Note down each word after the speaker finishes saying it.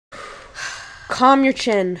calm your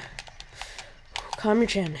chin. Calm your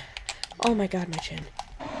chin. Oh my god, my chin.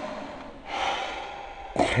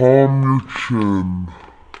 Calm your chin.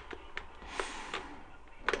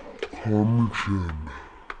 Calm your chin.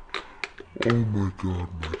 Oh my god,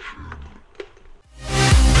 my chin.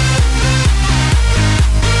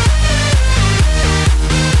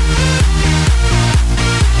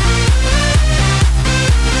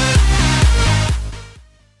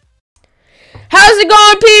 How's it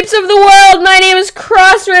going, peeps of the world? My name is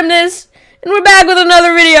Crossrimness, and we're back with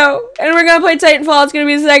another video. And we're gonna play Titanfall. It's gonna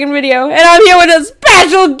be the second video. And I'm here with a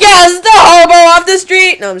special guest, the hobo off the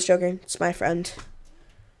street. No, I'm just joking. It's my friend.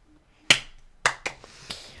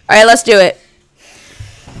 Alright, let's do it.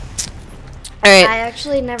 Alright. I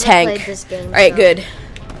actually never played this game. Alright, good.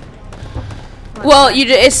 Well,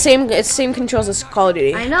 it's same controls as Call of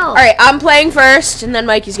Duty. I know. All right, I'm playing first, and then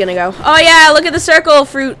Mikey's gonna go. Oh yeah, look at the circle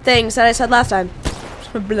fruit things that I said last time.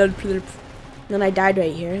 And then I died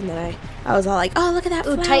right here, and then I was all like, oh look at that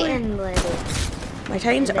flower. Titan ready. My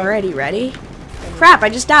Titan's already ready. Crap! I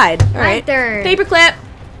just died. All right. Paperclip.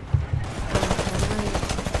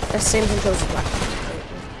 That's the same controls as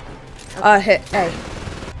last. Hit A.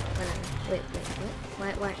 Wait.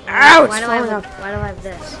 Why? Ow! Why do I have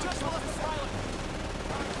this?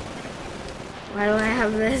 Why do I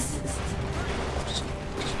have this?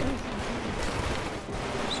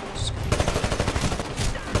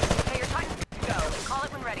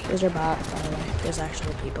 Those are bots, by the way. There's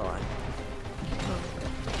actual people on.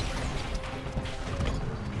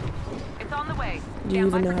 It's on the way. Do you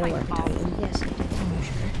even know how to work a Titan? Yes, I do.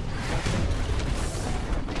 Sure.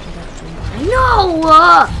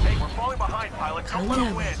 No! Hey, we're falling behind, pilot. Don't let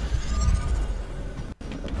them win.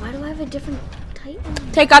 Why do I have a different Titan?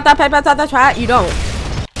 Take out that pipe, you don't.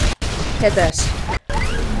 Hit this.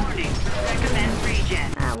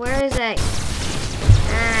 Where is it?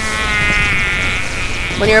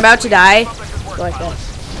 When you're about to die, go like this.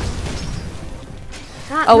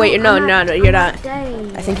 God, Oh wait, no, you're not.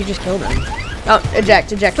 I think you just killed him. Oh,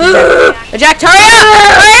 eject. Eject, hurry up!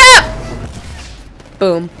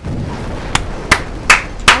 Boom.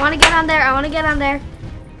 I want to get on there.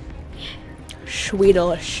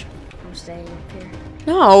 Sweetlish. I'm staying up here.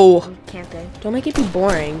 No. I'm camping. Don't make it be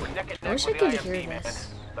boring. I wish I could hear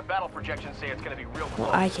this. The battle projections say it's going to be real close.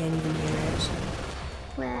 Well, I can't even hear it.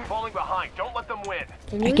 We're falling behind. Don't let them win.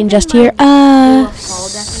 I can just hear do a fall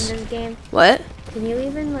death in this game? What? Can you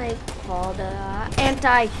even like call the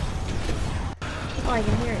anti? Oh, I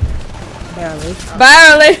can hear it. Barely. It's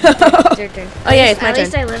your turn. Oh yeah, it's my At turn.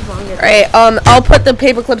 least I live longer. Alright, I'll put the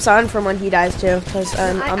paper clips on from when he dies too, because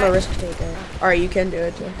I'm a risk taker. Alright, you can do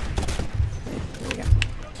it too. Here we go.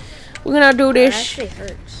 We're gonna do this. That actually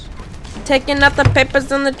hurts. Taking out the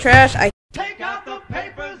papers and the trash. Take out the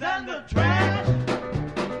papers and the trash,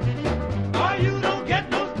 or you don't get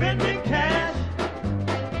no spending cash.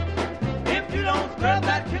 If you don't scrub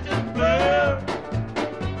that kitchen floor.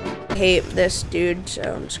 I hate this dude, so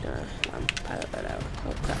I'm just gonna pilot that out.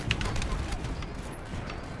 Okay.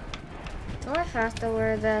 Do I have to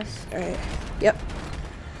wear this? Alright. Yep.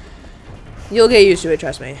 You'll get used to it,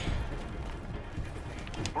 trust me.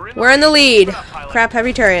 We're in the lead. Crap,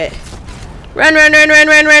 heavy turret. Run.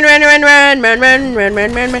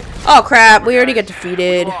 Oh crap, we already get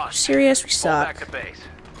defeated. Serious, we suck.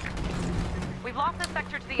 We've lost the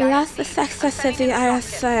sector to the We lost the success of the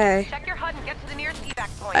ISA. Check your HUD and get to the nearest evac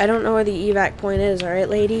point. I don't know where the evac point is, alright,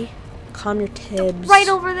 lady? Calm your tibs. Right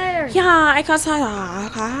over there. Yeah, I got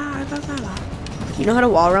that. You know how to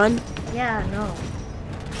wall run? Yeah, no.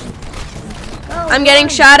 Go, I'm getting run.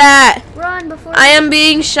 shot at. Run before. I am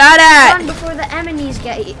being shot at. Run before the M&Es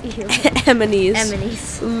get you. M&Es.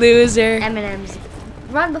 M&Es. Loser. M&Ms.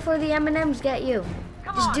 Run before the M&Ms get you.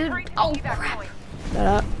 Come Just on, do. hurry to the Oh evac crap. point. Shut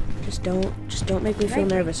up. Just don't make me feel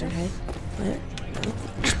nervous, okay? What? No.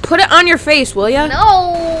 Just put it on your face, will ya? No.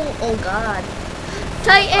 Oh god.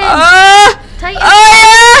 Titan. Titan. Oh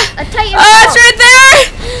yeah. A Titan. Oh, it's right there.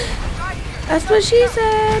 That's what she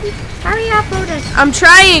said. Hurry up, Otis. I'm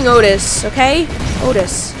trying, Otis, okay?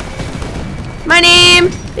 Otis. My name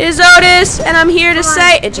is Otis, and I'm here to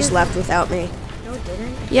say... It just left without me. No, it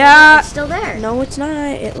didn't. Yeah. It's still there. No, it's not.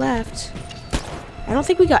 It left. I don't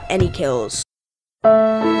think we got any kills.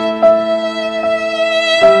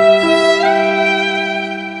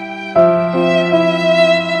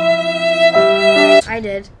 I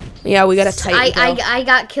did. Yeah, we got a Titan kill. I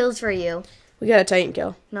got kills for you. We got a Titan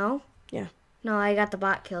kill. No? Yeah. No, I got the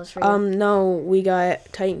bot kills for you. No, we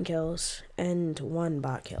got Titan kills and 1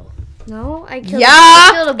 bot kill. No, I killed. Yeah,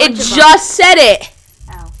 I killed a bunch it of just said it.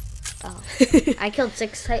 Ow. Oh. I killed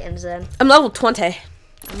 6 Titans then. I'm level 20.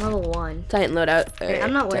 I'm level 1. Titan loadout. Alright,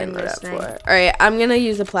 I'm not wearing this thing. Alright, I'm gonna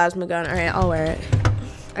use the plasma gun. Alright, I'll wear it.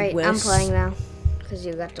 Alright, I'm playing now. Because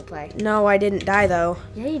you got to play. No, I didn't die though.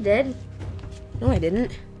 Yeah, you did. No, I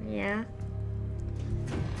didn't. Yeah.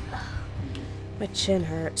 My chin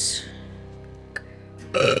hurts.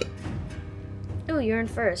 Oh, you're in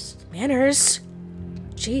first. Manners.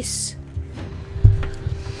 Jeez.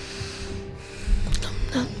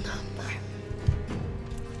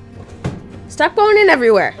 Stop going in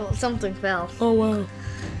everywhere. Oh, something fell. Oh, wow.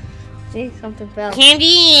 See, something fell.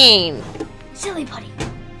 Candy. Silly putty.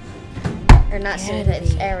 Or not silly,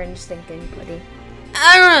 it's Aaron's thinking putty.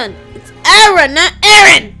 Aaron. It's Aaron, not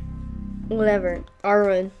Aaron. Whatever.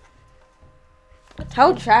 Aaron.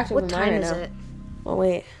 How attractive What am I time right is now? it? Oh,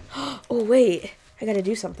 wait. Oh, wait. I gotta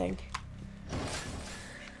do something.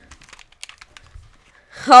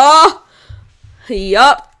 Oh!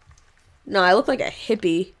 Yup. No, I look like a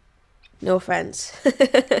hippie. No offense.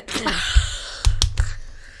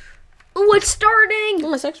 Oh, it's starting!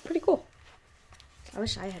 Oh, this actually pretty cool. I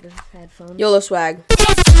wish I had headphones. YOLO swag.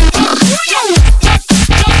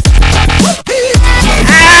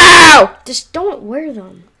 Ow! Just don't wear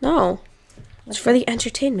them. No. It's for the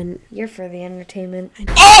entertainment. You're for the entertainment.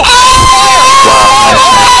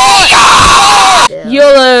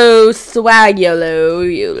 YOLO swag,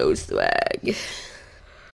 YOLO swag.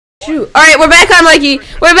 Shoot. Alright, we're back on, Mikey.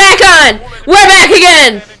 We're back on! We're back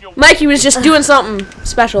again! Mikey was just doing something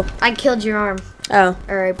special. I killed your arm. Oh,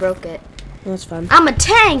 Or I broke it. that's fun. I'm a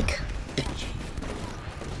tank!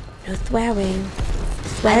 No swearing.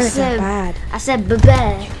 Swearing is said- bad. I said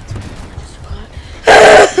bye-bye.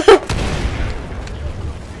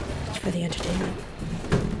 It's for the entertainment.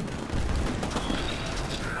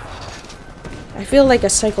 I feel like a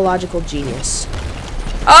psychological genius.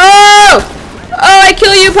 Oh! Oh, I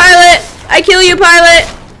kill you, pilot! I kill you, pilot!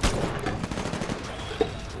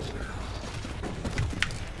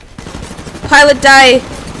 Pilot, die!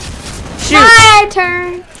 Shoot! My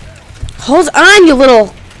turn! Hold on, you little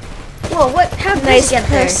Whoa, what? How did nice you get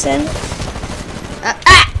there? person.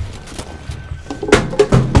 Ah!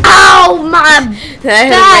 Ow, my That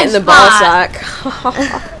hit him right in the ball spot. sack.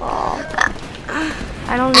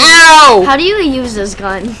 I don't know. Ow! How do you use this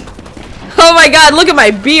gun? Oh my god, look at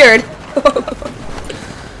my beard!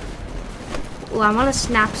 Well, I want to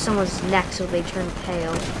snap someone's neck so they turn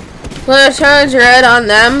pale. When it turns red on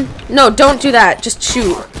them. No, don't do that. Just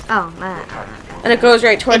shoot. Oh, man. And it goes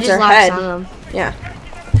right It towards just their locks head. on them. Yeah.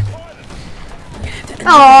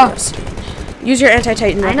 Oh, Use your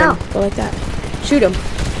anti-Titan I weapon. know. Go like that. Shoot him.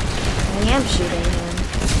 I am shooting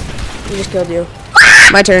him. He just killed you.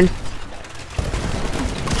 My turn.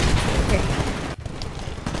 Here.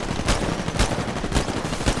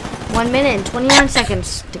 1 minute and 21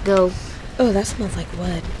 seconds to go. Oh, that smells like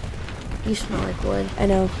wood. You smell like wood. I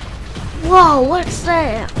know. Whoa, what's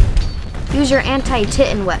that? Use your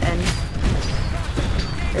anti-Titan weapon.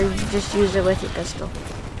 Or just use it with your pistol.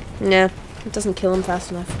 Yeah, it doesn't kill him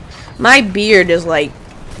fast enough. My beard is like...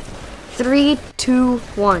 3, 2,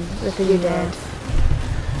 1. Look at you dead.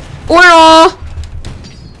 Oral!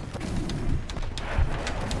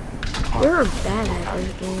 You're bad at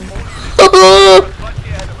this game.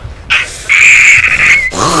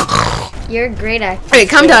 You're great at Alright,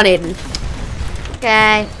 calm down, Aiden.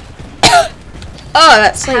 Okay. Oh,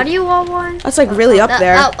 that's like... How do you wall one? That's like really up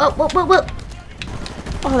there. Oh.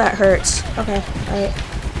 Oh, that hurts. Okay, alright.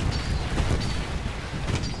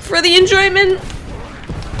 For the enjoyment!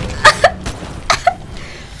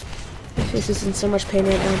 My face is in so much pain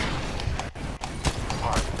right now.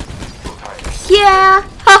 Yeah.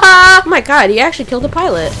 Haha! Oh my god, he actually killed a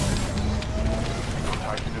pilot.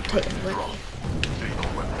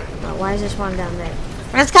 Oh, why is this one down there?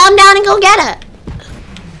 Let's calm down and go get it.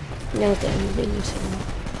 No, damn,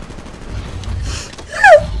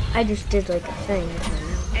 I just did like a thing.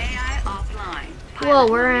 AI offline. Whoa,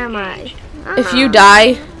 where am I? If you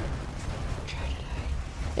die...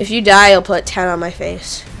 If you die, I'll put 10 on my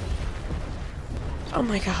face. Oh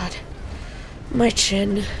my god. My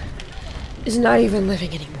chin is not even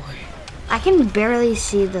living anymore. I can barely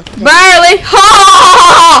see the thing. Barely!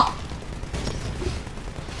 Ha!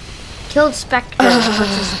 Killed Spectre. What's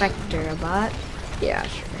a Spectre? A bot? Yeah,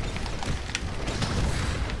 sure.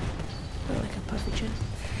 I like a puffy chin.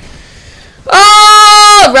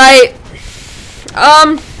 Oh, right.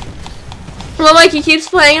 Well, Mikey keeps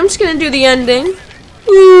playing. I'm just gonna do the ending.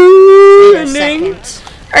 Ooh, In a second.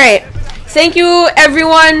 Alright. Thank you,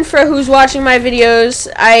 everyone, for who's watching my videos.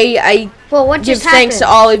 I Well, what give just thanks to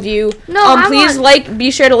happened? all of you. No, I please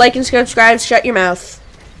be sure to like and subscribe. Shut your mouth.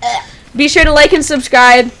 Be sure to like and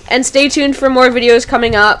subscribe, and stay tuned for more videos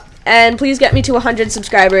coming up. And please get me to 100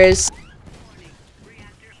 subscribers.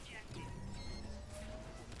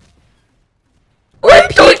 Wait,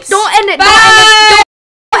 don't end it. Bye!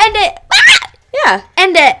 Don't end it. Yeah.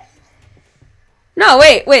 End it. No,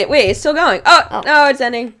 wait. It's still going. Oh, no, it's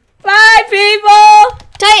ending. Bye, people!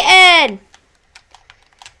 Titan.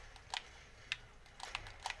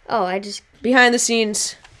 Oh, I just... Behind the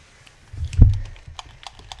scenes.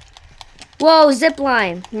 Whoa, zip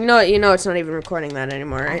line. You know it's not even recording that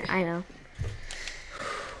anymore, right? I know.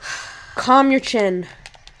 Calm your chin.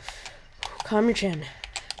 Calm your chin.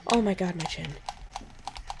 Oh my god, my chin.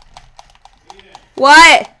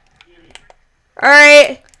 What?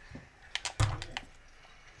 Alright.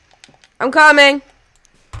 I'm coming.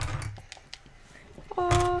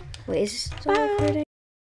 Wait, is this still recording?